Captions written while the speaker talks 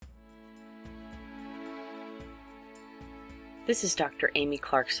This is Dr. Amy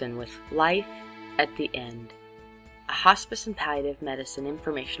Clarkson with Life at the End, a hospice and palliative medicine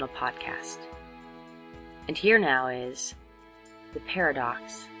informational podcast. And here now is the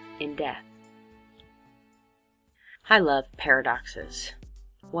paradox in death. I love paradoxes.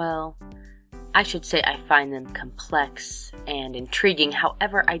 Well, I should say I find them complex and intriguing.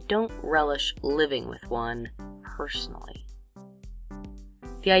 However, I don't relish living with one personally.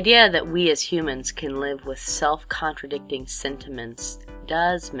 The idea that we as humans can live with self-contradicting sentiments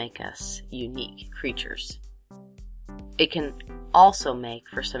does make us unique creatures. It can also make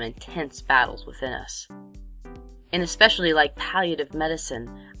for some intense battles within us. And especially like palliative medicine,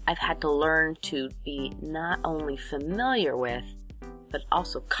 I've had to learn to be not only familiar with, but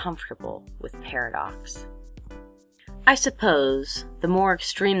also comfortable with paradox. I suppose the more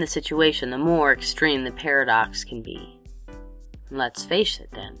extreme the situation, the more extreme the paradox can be. Let's face it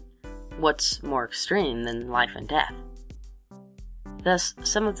then, what's more extreme than life and death? Thus,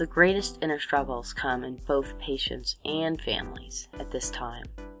 some of the greatest inner struggles come in both patients and families at this time.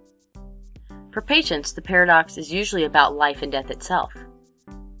 For patients, the paradox is usually about life and death itself.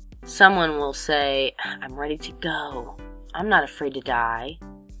 Someone will say, "I'm ready to go. I'm not afraid to die.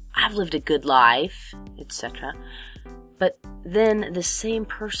 I've lived a good life," etc. But then the same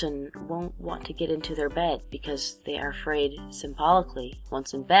person won't want to get into their bed because they are afraid, symbolically,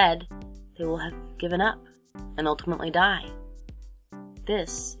 once in bed, they will have given up and ultimately die.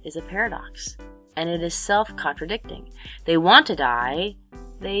 This is a paradox, and it is self-contradicting. They want to die,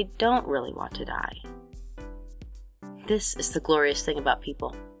 they don't really want to die. This is the glorious thing about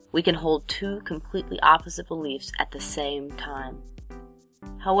people. We can hold two completely opposite beliefs at the same time.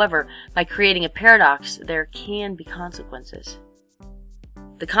 However, by creating a paradox, there can be consequences.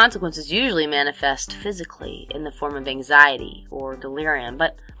 The consequences usually manifest physically in the form of anxiety or delirium,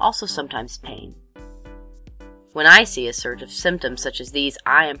 but also sometimes pain. When I see a surge of symptoms such as these,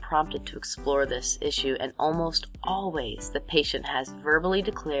 I am prompted to explore this issue, and almost always the patient has verbally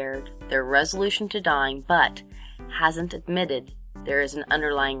declared their resolution to dying, but hasn't admitted there is an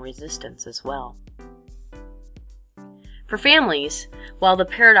underlying resistance as well. For families, while the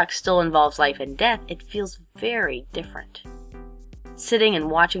paradox still involves life and death, it feels very different. Sitting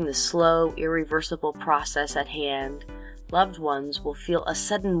and watching the slow, irreversible process at hand, loved ones will feel a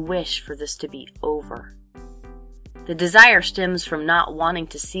sudden wish for this to be over. The desire stems from not wanting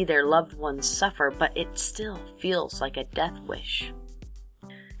to see their loved ones suffer, but it still feels like a death wish.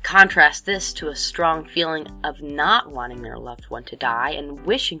 Contrast this to a strong feeling of not wanting their loved one to die and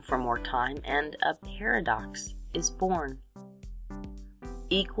wishing for more time, and a paradox is born.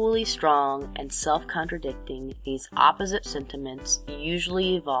 Equally strong and self-contradicting, these opposite sentiments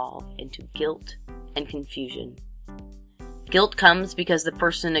usually evolve into guilt and confusion. Guilt comes because the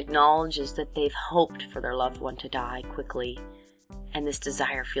person acknowledges that they've hoped for their loved one to die quickly, and this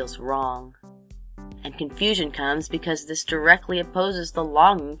desire feels wrong. And confusion comes because this directly opposes the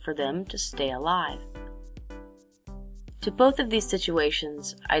longing for them to stay alive. To both of these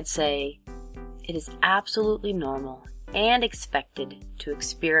situations, I'd say it is absolutely normal and expected to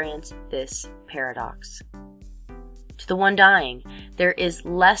experience this paradox. To the one dying, there is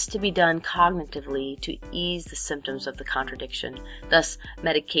less to be done cognitively to ease the symptoms of the contradiction. Thus,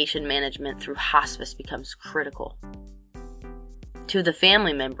 medication management through hospice becomes critical. To the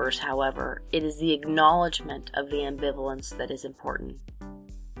family members, however, it is the acknowledgement of the ambivalence that is important.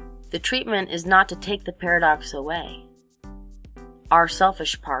 The treatment is not to take the paradox away. Our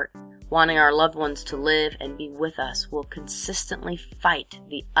selfish part, wanting our loved ones to live and be with us, will consistently fight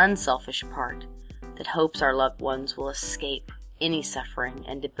the unselfish part that hopes our loved ones will escape any suffering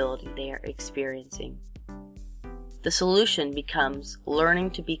and debility they are experiencing. The solution becomes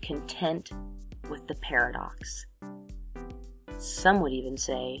learning to be content with the paradox. Some would even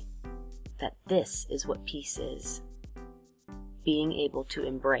say that this is what peace is: being able to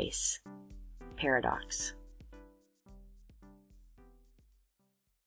embrace paradox.